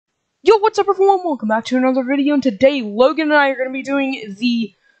Yo, what's up everyone? Welcome back to another video, and today Logan and I are going to be doing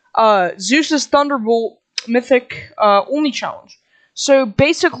the Zeus's Thunderbolt Mythic only challenge. So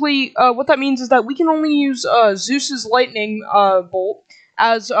basically, what that means is that we can only use Zeus's Lightning Bolt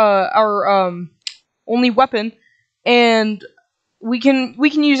as our only weapon, and we can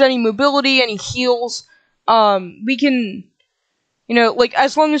use any mobility, any heals. We can, like,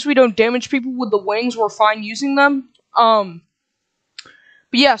 as long as we don't damage people with the wings, we're fine using them.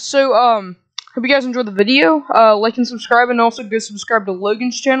 But yeah, so, hope you guys enjoyed the video. Like and subscribe, and also go subscribe to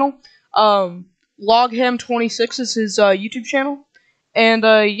Logan's channel. Logham26 is his, YouTube channel. And,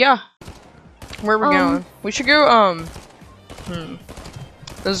 yeah. Where are we going? We should go,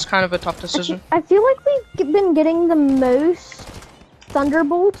 This is kind of a tough decision. I feel like we've been getting the most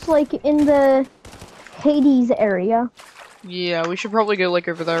Thunderbolts, like, in the Hades area. Yeah, we should probably go, like,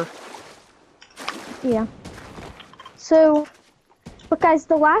 over there. Yeah. So... But guys,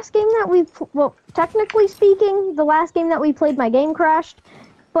 the last game that well, technically speaking, the last game that we played, my game crashed,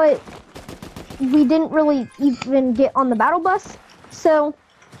 but we didn't really even get on the battle bus, so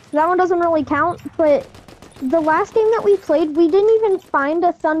that one doesn't really count. But the last game that we played, we didn't even find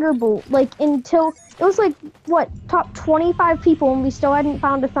a Thunderbolt, like, until, it was like, what, top 25 people, and we still hadn't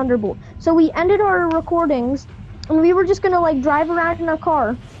found a Thunderbolt. So we ended our recordings, and we were just gonna, like, drive around in a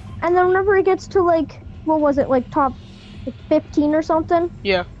car, and then whenever it gets to, like, what was it, like, top 15 or something?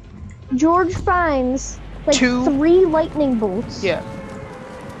 Yeah. George finds like 3 lightning bolts. Yeah.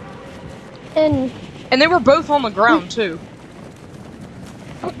 And they were both on the ground too.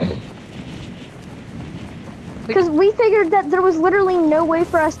 Because we figured that there was literally no way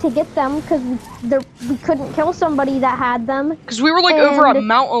for us to get them because we couldn't kill somebody that had them. Because we were like over at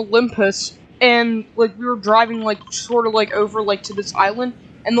Mount Olympus, and like we were driving like sort of like over like to this island.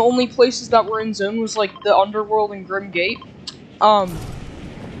 And the only places that were in zone was, like, the Underworld and Grim Gate.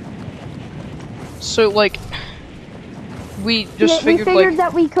 So, like, we just figured, we figured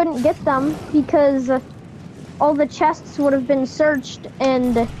that we couldn't get them because all the chests would have been searched,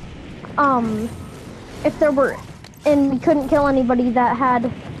 and, if there were, and we couldn't kill anybody that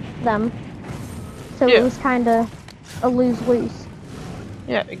had them. So it was kind of a lose-lose.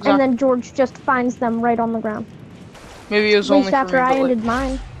 Yeah, exactly. And then George just finds them right on the ground. Maybe it was only after I ended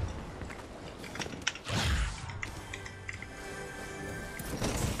mine.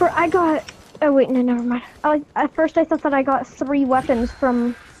 I got. Oh wait, no, never mind. At first I thought that I got 3 weapons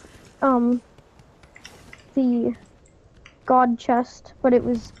from, the God chest, but it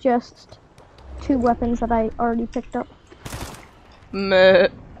was just 2 weapons that I already picked up. Meh.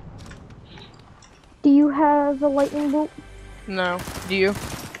 Do you have a lightning bolt? No. Do you?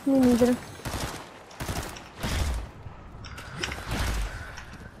 Me neither.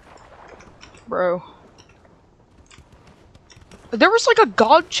 Bro. There was like a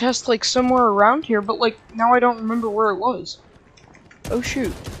god chest like somewhere around here, but like now I don't remember where it was. Oh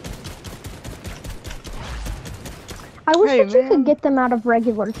shoot. I wish that you could get them out of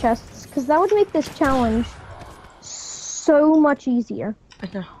regular chests, because that would make this challenge so much easier. I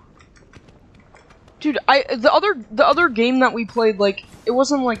know. Dude, the other game that we played, like, it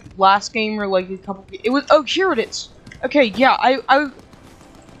wasn't like last game or like a couple, it was, oh, here it is. Okay, yeah, I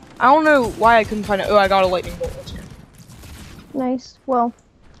don't know why I couldn't find it. Oh, I got a lightning bolt. That's here. Nice. Well,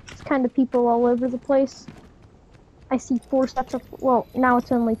 it's kind of people all over the place. I see 4 sets of, well, now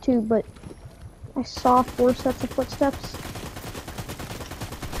it's only 2, but I saw 4 sets of footsteps.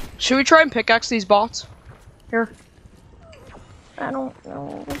 Should we try and pickaxe these bots? Here. I don't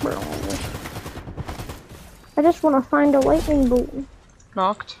know. I just want to find a lightning bolt.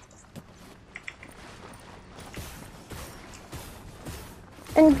 Knocked.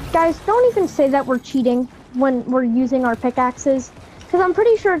 And guys, don't even say that we're cheating when we're using our pickaxes, because I'm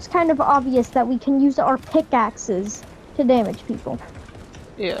pretty sure it's kind of obvious that we can use our pickaxes to damage people.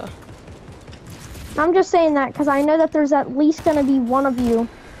 Yeah. I'm just saying that because I know that there's at least going to be one of you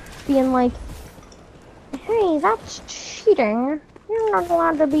being like, hey, that's cheating. You're not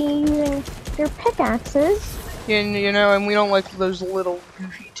allowed to be using your pickaxes. Yeah, you know, and we don't like those little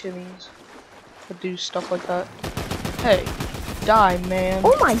goofy Timmies that do stuff like that. Hey. Die, man.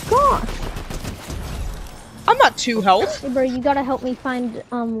 Oh my gosh! I'm not 2 health. Hey, bro, you gotta help me find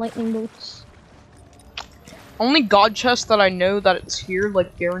lightning bolts. Only god chest that I know that it's here,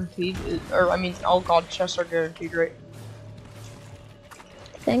 like guaranteed, or I mean, all god chests are guaranteed, right?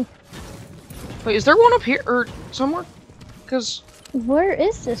 Thing. Wait, is there one up here or somewhere? Cause where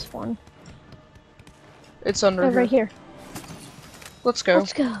is this one? It's under here. Right here. Let's go.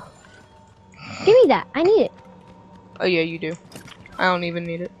 Let's go. Give me that. I need it. Oh yeah, you do. I don't even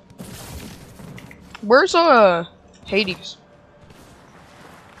need it. Where's Hades?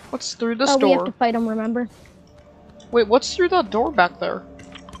 What's through this Oh, door? we have to fight him, remember? Wait, what's through that door back there?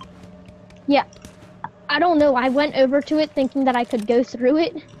 Yeah. I don't know. I went over to it thinking that I could go through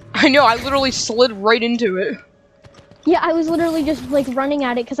it. I know, I literally slid right into it. Yeah, I was literally just like running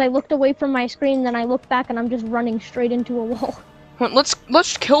at it because I looked away from my screen, then I looked back and I'm just running straight into a wall.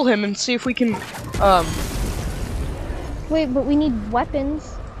 Let's kill him and see if we can, Wait, but we need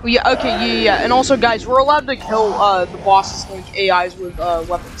weapons. Yeah, okay, yeah, and also, guys, we're allowed to kill, the bosses, like, AIs with,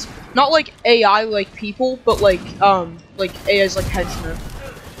 weapons. Not like AI like people, but like AIs like henchmen.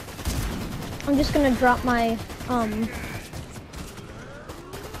 I'm just gonna drop my,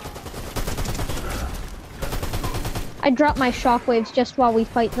 I dropped my shockwaves just while we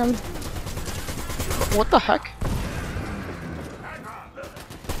fight them. What the heck?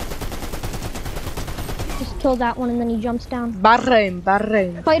 Just kill that one and then he jumps down. Barren.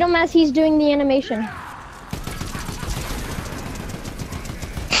 Fight him as he's doing the animation.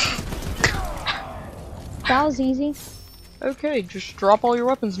 That was easy. Okay, just drop all your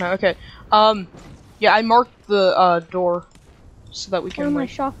weapons now. Okay, yeah, I marked the, door so that we can, Where are my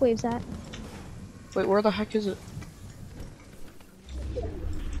shockwaves at? Wait, where the heck is it?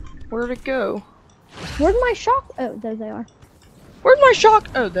 Where'd it go? Where'd my shock? Oh, there they are. Where'd my shock?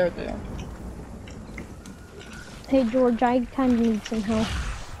 Oh, there they are. Hey George, I kind of need some help.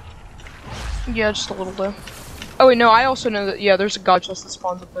 Yeah, just a little bit. Oh wait, no, I also know that, yeah, there's a god chest that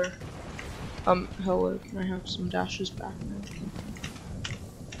spawns up there. Hello, can I have some dashes back now?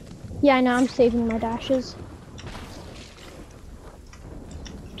 Yeah, I know, I'm saving my dashes.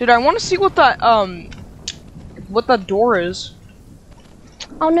 Dude, I want to see what that door is.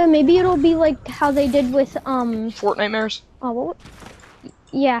 Oh no, maybe it'll be like how they did with, Fortnitemares? oh, what?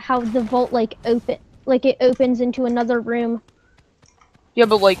 Yeah, how the vault, like, it opens into another room. Yeah,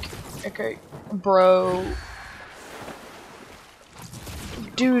 but like, okay, bro.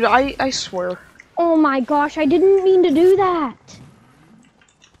 Dude, I swear. Oh my gosh, I didn't mean to do that.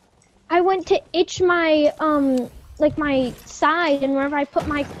 I went to itch my, like my side, and whenever I put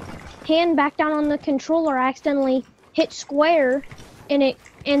my hand back down on the controller, I accidentally hit square, and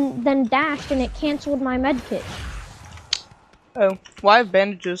then dashed, and it canceled my med kit. Oh, well, I have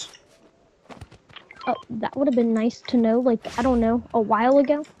bandages. Oh, that would have been nice to know, like, I don't know, a while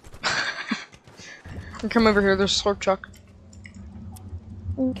ago. Come over here, there's Slurp Chuck.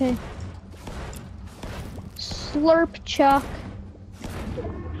 Okay. Slurp Chuck.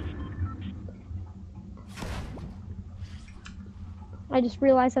 I just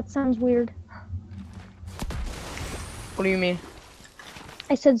realized that sounds weird. What do you mean?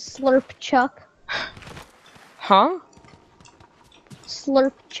 I said Slurp Chuck. Huh?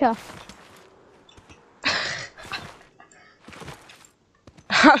 Slurp Chuck.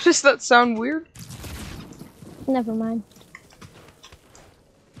 How does that sound weird? Never mind.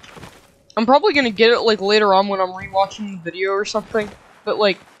 I'm probably gonna get it like later on when I'm rewatching the video or something. But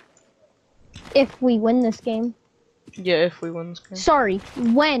like, If we win this game. yeah, if we win this game. Sorry,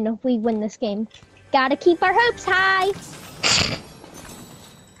 when we win this game. Gotta keep our hopes high.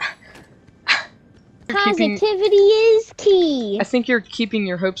 Positivity is key. I think you're keeping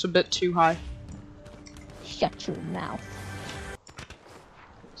your hopes a bit too high. Shut your mouth.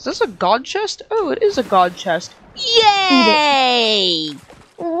 Is this a god chest? Oh, it is a god chest. Yay!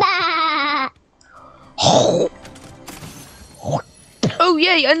 Bah! Oh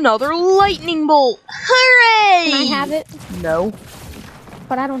yay, another lightning bolt! Hooray! Can I have it? No.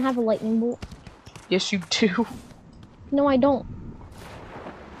 But I don't have a lightning bolt. Yes, you do. No, I don't.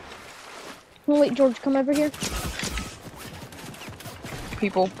 Oh, wait, George, come over here.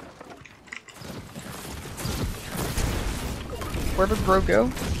 People. Where did bro go?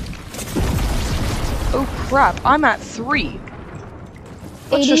 Oh crap, I'm at 3.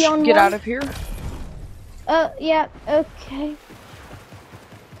 Let's 80 just on get one? out of here. Yeah, okay.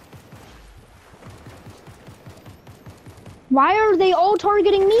 Why are they all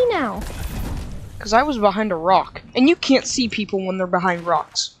targeting me now? Because I was behind a rock. And you can't see people when they're behind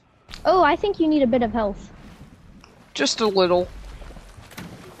rocks. Oh, I think you need a bit of health. Just a little.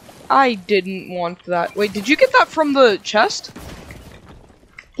 I didn't want that. Wait, did you get that from the chest?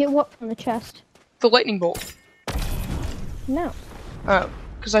 Get what from the chest? The lightning bolt. No. Oh,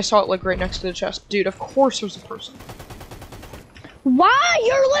 because I saw it like right next to the chest. Dude, of course there's a person. Why?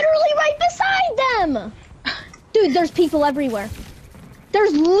 You're literally right beside them! Dude, there's people everywhere.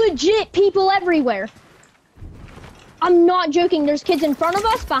 There's legit people everywhere. I'm not joking. There's kids in front of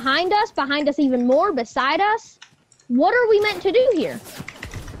us, behind us even more, beside us. What are we meant to do here?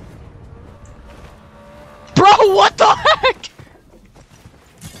 Bro, what the heck?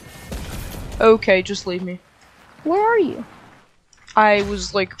 Okay, just leave me. Where are you? I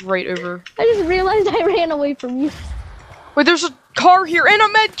was like right over. I just realized I ran away from you. Wait, there's a car here and a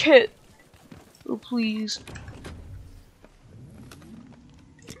med kit. Oh please.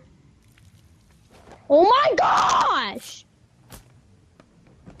 Oh my gosh!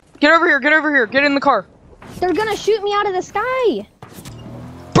 Get over here, get over here, get in the car. They're gonna shoot me out of the sky!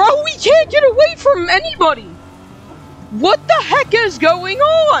 Bro, we can't get away from anybody! What the heck is going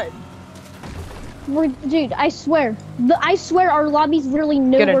on? Dude, I swear. I swear our lobbies really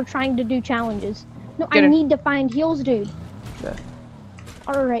know we're trying to do challenges. No, I need to find heals, dude. Okay.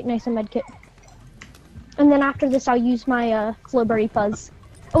 Alright, nice, a medkit. And then after this, I'll use my Flowberry Fuzz.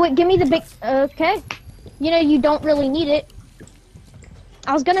 Oh wait, give me the big... Okay. You know, you don't really need it.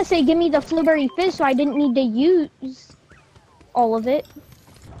 I was gonna say give me the Flowberry Fizz so I didn't need to use all of it.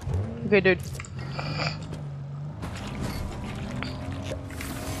 Okay, dude.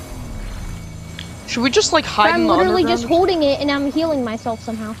 Should we just like hide in the underground? I'm literally just holding it and I'm healing myself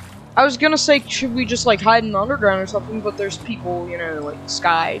somehow. I was gonna say, should we just like hide in the underground or something, but there's people, you know, like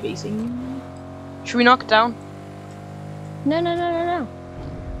sky basing. Should we knock it down? No.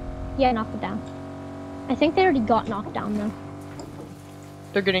 Yeah, knock it down. I think they already got knocked down though.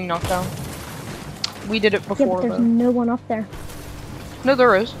 They're getting knocked down. We did it before. Yeah, but there's no one up there. No,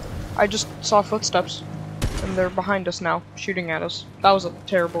 there is. I just saw footsteps. And they're behind us now, shooting at us. That was a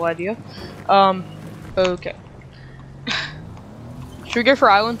terrible idea. Okay. Should we go for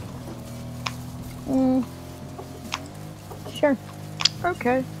island? Sure.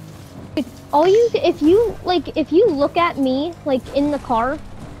 Okay. If you look at me, like, in the car,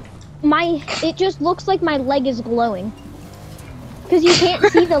 it just looks like my leg is glowing. Because you can't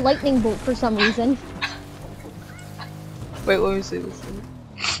see the lightning bolt for some reason. Wait, let me see this.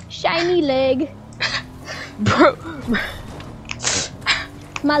 Shiny leg. Bro.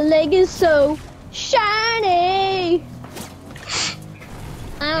 My leg is so shiny.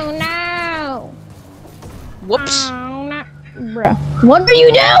 Oh no. Whoops. Oh no. Bro. What are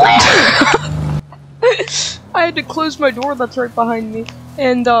you doing? I had to close my door that's right behind me.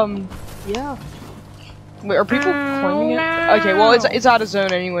 And, yeah. Wait, are people climbing it? Okay, well, it's out of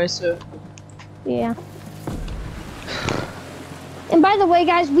zone anyway, so. Yeah. And by the way,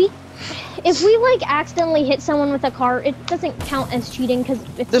 guys, if we like accidentally hit someone with a car, it doesn't count as cheating because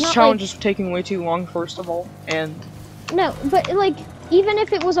it's this not challenge like, is taking way too long, first of all, and no, but like even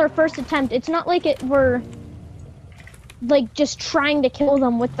if it was our first attempt, it's not like we're like just trying to kill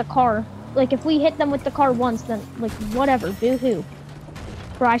them with the car. Like if we hit them with the car once, then like whatever, boo-hoo.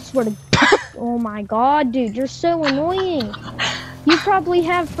 Bro, I swear to oh my god, dude, you're so annoying. You probably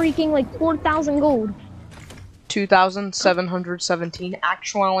have freaking like 4,000 gold. 2,717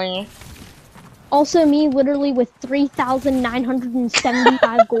 actually. Also me literally with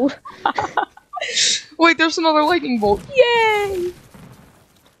 3,975 gold. Wait, there's another lightning bolt. Yay!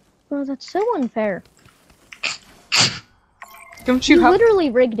 Bro, that's so unfair. Don't you literally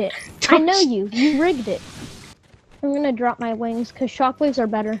rigged it. I know you. You rigged it. I'm gonna drop my wings because shockwaves are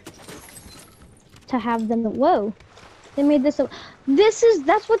better to have than the whoa. They made this.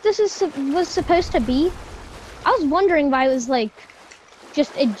 That's what this was supposed to be. I was wondering why it was like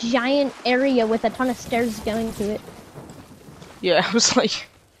just a giant area with a ton of stairs going to it. Yeah, I was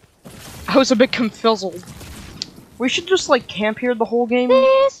a bit confuzzled. We should just like camp here the whole game.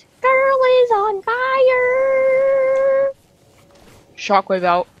 This girl is on fire. Shockwave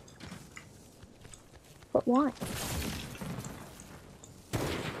out. But why?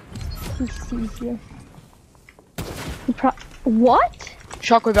 He sees you. What?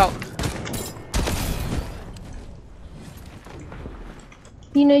 Shockwave out.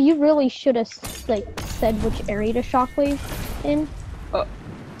 You know, you really should have like said which area to shockwave in. Oh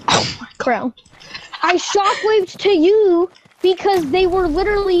my god. Bro, I shockwaved to you because they were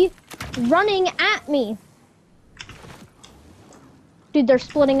literally running at me. Dude, they're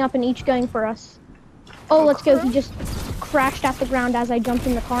splitting up and each going for us. Oh, let's go. He just crashed at the ground as I jumped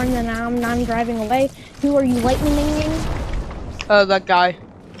in the car and then I'm driving away. Who are you lightninging? That guy.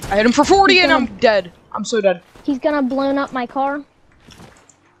 I hit him for 40 and I'm dead. I'm so dead. He's gonna blow up my car.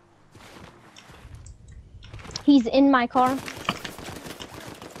 He's in my car.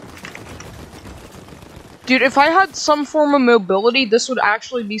 Dude, if I had some form of mobility, this would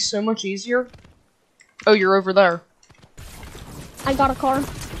actually be so much easier. Oh, you're over there. I got a car.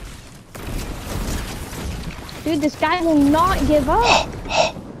 Dude, this guy will not give up.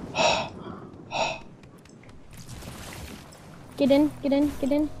 Get in, get in,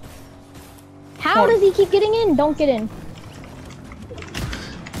 get in. How does he keep getting in? Don't get in.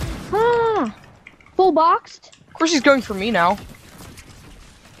 Ah. Full boxed? Of course he's going for me now.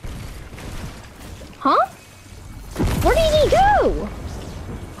 Huh? Where did he go?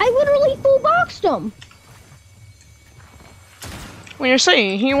 I literally full boxed him. When you're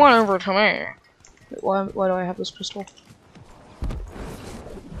saying he went over to me. Why do I have this pistol?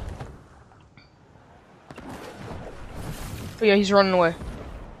 Oh yeah, he's running away.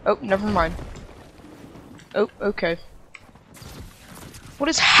 Oh, never mind. Oh, okay. What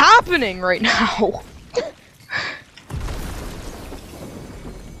is happening right now?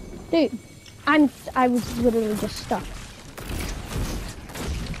 Dude, I was literally just stuck.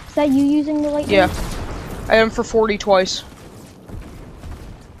 Is that you using the lightning? Yeah. I am for 40 twice.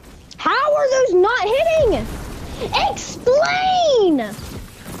 How are those not hitting? Explain!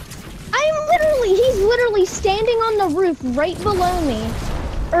 He's literally standing on the roof right below me.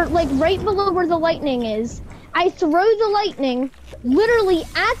 Or like right below where the lightning is. I throw the lightning literally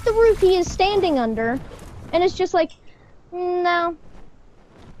at the roof he is standing under. And it's just like, no.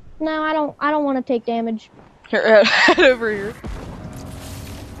 No, I don't want to take damage. Here, head over here.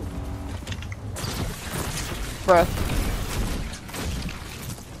 Bruh.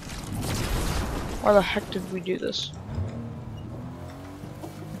 Why the heck did we do this?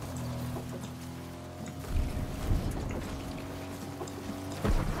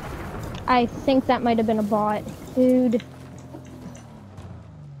 I think that might have been a bot, dude.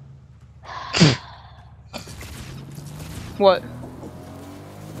 What?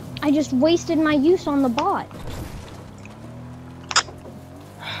 I just wasted my use on the bot.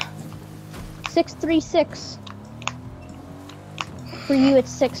 636. For you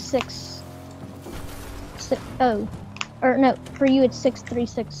it's 66. Oh. Or no, for you it's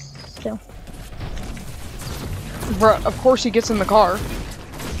 636 still. Bruh, of course he gets in the car.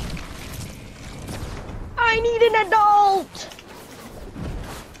 I need an adult!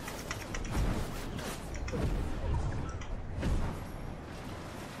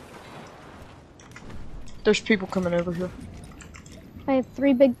 There's people coming over here. I have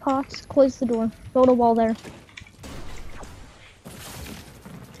 3 big pots. Close the door. Build a wall there.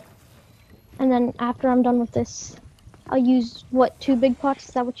 And then after I'm done with this, I'll use, what, 2 big pots?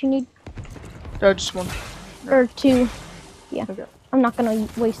 Is that what you need? No, just one. Or 2. Yeah. Okay. I'm not gonna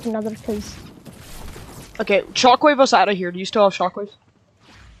waste another because Okay, shockwave us out of here. Do you still have shockwaves?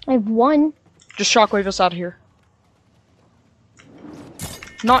 I have 1. Just shockwave us out of here.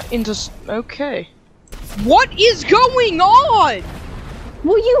 Not into okay. What is going on?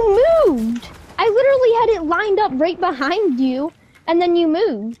 Well, you moved! I literally had it lined up right behind you, and then you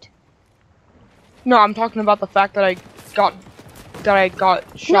moved. No, I'm talking about the fact that I got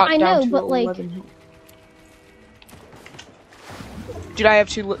shot I down know, to but 11 health. Dude, I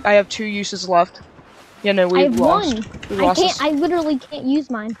have 2 uses left. Yeah, no, I we have lost. 1. We lost this. I literally can't use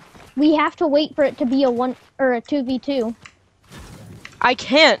mine. We have to wait for it to be a 1 or a 2v2. I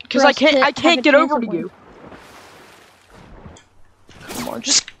can't, because For I us to have a can't get chance over of to winning. you. Come on,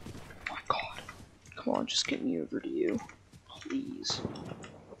 just oh my god. Come on, just get me over to you. Please.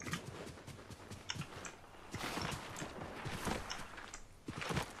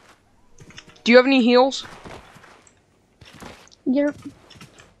 Do you have any heals? You're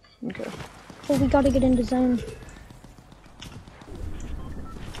Okay. well, we gotta get into zone.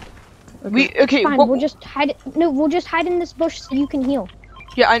 Okay, Fine, we'll just hide it. No, we'll just hide in this bush so you can heal.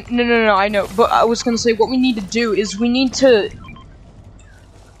 yeah, no, I know, but I was gonna say what we need to do is we need to.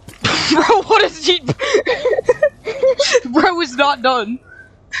 Bro, what is he? Bro is not done.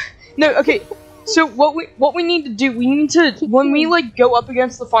 No, okay. So what we need to do? We need to when we like go up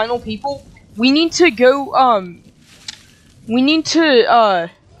against the final people, we need to go we need to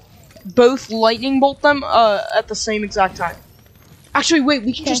both lightning bolt them at the same exact time. Actually, wait,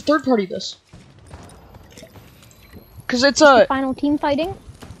 we can just third party this. Cause it's the final team fighting.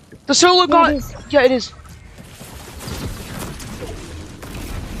 the solo got it is. yeah it is.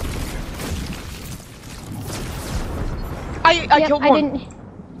 I killed one.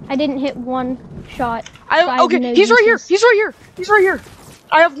 I didn't hit 1 shot. So Okay, no he's right here. uses. He's right here. He's right here.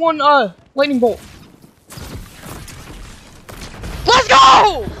 I have 1 lightning bolt. Let's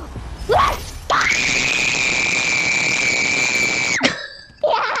go! Let's go!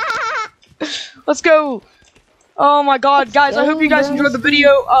 Yeah! Let's go. Oh my god, guys, I hope you guys go, enjoyed the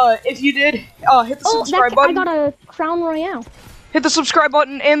video. If you did, hit the subscribe button. I got a Crown Royale. Hit the subscribe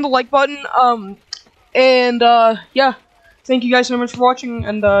button and the like button. Yeah. Thank you guys so much for watching,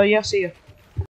 and yeah, see ya.